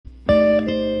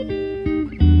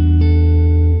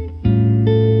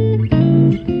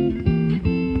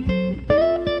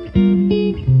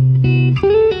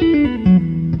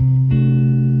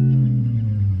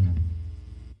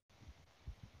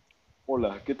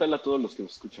tal a todos los que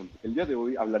nos escuchan? El día de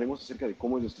hoy hablaremos acerca de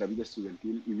cómo es nuestra vida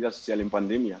estudiantil y vida social en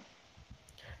pandemia.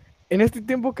 En este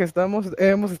tiempo que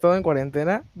hemos estado en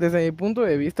cuarentena, desde mi punto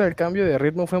de vista, el cambio de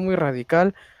ritmo fue muy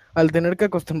radical al tener que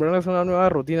acostumbrarnos a una nueva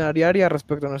rutina diaria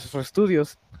respecto a nuestros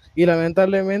estudios. Y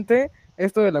lamentablemente,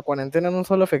 esto de la cuarentena no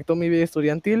solo afectó mi vida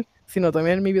estudiantil, sino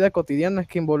también mi vida cotidiana,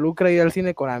 que involucra ir al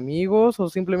cine con amigos o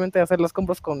simplemente hacer las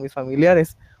compras con mis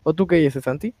familiares. ¿O tú qué dices,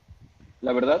 Santi?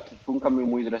 La verdad, fue un cambio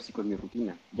muy drástico en mi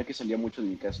rutina, ya que salía mucho de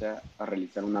mi casa a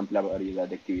realizar una amplia variedad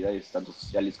de actividades, tanto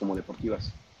sociales como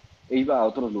deportivas, e iba a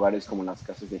otros lugares como las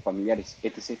casas de familiares,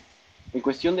 etc. En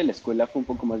cuestión de la escuela fue un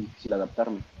poco más difícil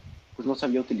adaptarme, pues no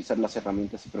sabía utilizar las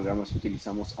herramientas y programas que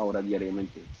utilizamos ahora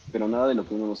diariamente, pero nada de lo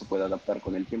que uno no se puede adaptar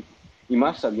con el tiempo, y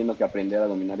más sabiendo que aprender a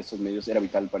dominar esos medios era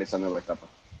vital para esa nueva etapa.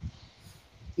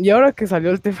 Y ahora que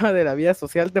salió el tema de la vida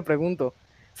social, te pregunto,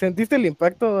 ¿sentiste el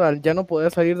impacto al ya no poder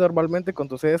salir normalmente con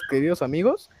tus seres queridos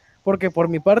amigos? Porque por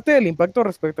mi parte el impacto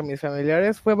respecto a mis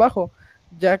familiares fue bajo,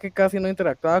 ya que casi no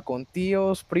interactuaba con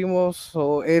tíos, primos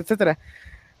o etcétera.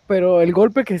 Pero el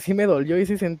golpe que sí me dolió y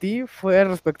sí sentí fue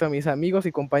respecto a mis amigos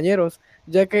y compañeros,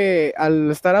 ya que al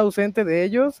estar ausente de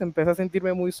ellos empecé a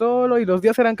sentirme muy solo y los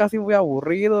días eran casi muy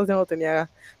aburridos, ya no tenía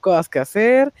cosas que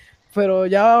hacer, pero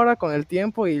ya ahora con el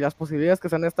tiempo y las posibilidades que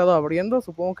se han estado abriendo,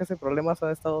 supongo que ese problema se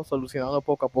ha estado solucionando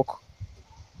poco a poco.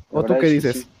 La ¿O tú verdad qué es que sí.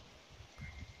 dices?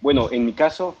 Bueno, en mi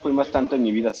caso fue más tanto en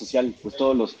mi vida social, pues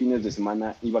todos los fines de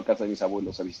semana iba a casa de mis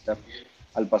abuelos a visitar.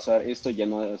 Al pasar esto ya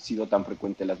no ha sido tan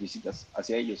frecuente las visitas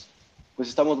hacia ellos, pues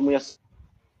estamos muy a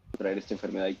traer esta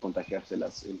enfermedad y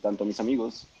contagiárselas. En tanto mis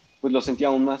amigos, pues lo sentía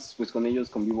aún más, pues con ellos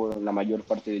convivo la mayor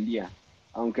parte del día.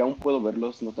 Aunque aún puedo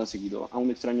verlos no tan seguido,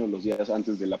 aún extraño los días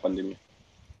antes de la pandemia.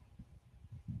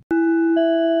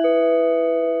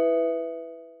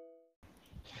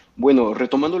 Bueno,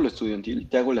 retomando lo estudiantil,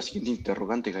 te hago la siguiente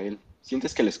interrogante, Gael.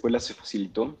 ¿Sientes que la escuela se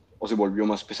facilitó o se volvió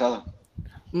más pesada?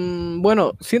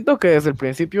 Bueno, siento que desde el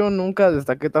principio nunca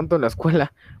destaqué tanto en la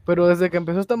escuela, pero desde que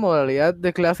empezó esta modalidad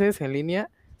de clases en línea,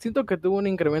 siento que tuvo un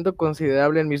incremento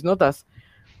considerable en mis notas.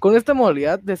 Con esta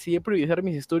modalidad decidí priorizar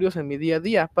mis estudios en mi día a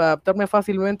día para adaptarme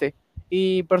fácilmente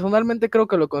y personalmente creo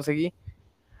que lo conseguí.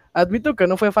 Admito que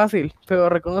no fue fácil, pero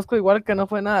reconozco igual que no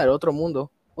fue nada del otro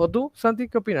mundo. ¿O tú, Santi,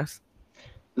 qué opinas?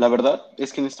 La verdad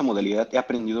es que en esta modalidad he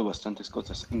aprendido bastantes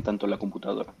cosas en tanto la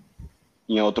computadora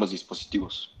y a otros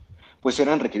dispositivos, pues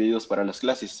eran requeridos para las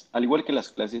clases, al igual que las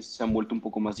clases se han vuelto un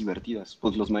poco más divertidas,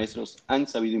 pues los maestros han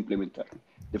sabido implementar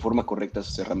de forma correcta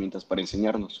sus herramientas para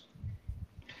enseñarnos.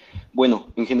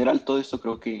 Bueno, en general todo esto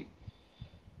creo que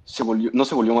no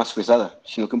se volvió más pesada,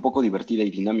 sino que un poco divertida y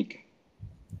dinámica.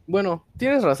 Bueno,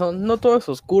 tienes razón, no todo es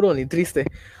oscuro ni triste.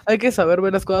 Hay que saber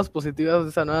ver las cosas positivas de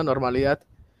esa nueva normalidad.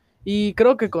 Y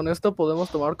creo que con esto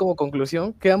podemos tomar como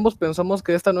conclusión que ambos pensamos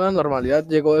que esta nueva normalidad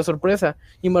llegó de sorpresa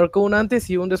y marcó un antes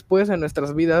y un después en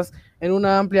nuestras vidas en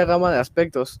una amplia gama de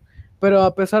aspectos. Pero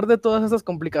a pesar de todas estas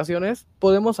complicaciones,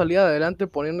 podemos salir adelante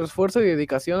poniendo esfuerzo y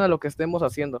dedicación a lo que estemos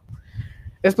haciendo.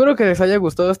 Espero que les haya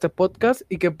gustado este podcast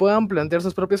y que puedan plantear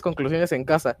sus propias conclusiones en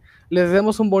casa. Les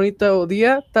deseamos un bonito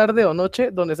día, tarde o noche,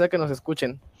 donde sea que nos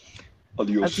escuchen.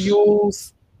 Adiós.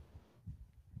 Adiós.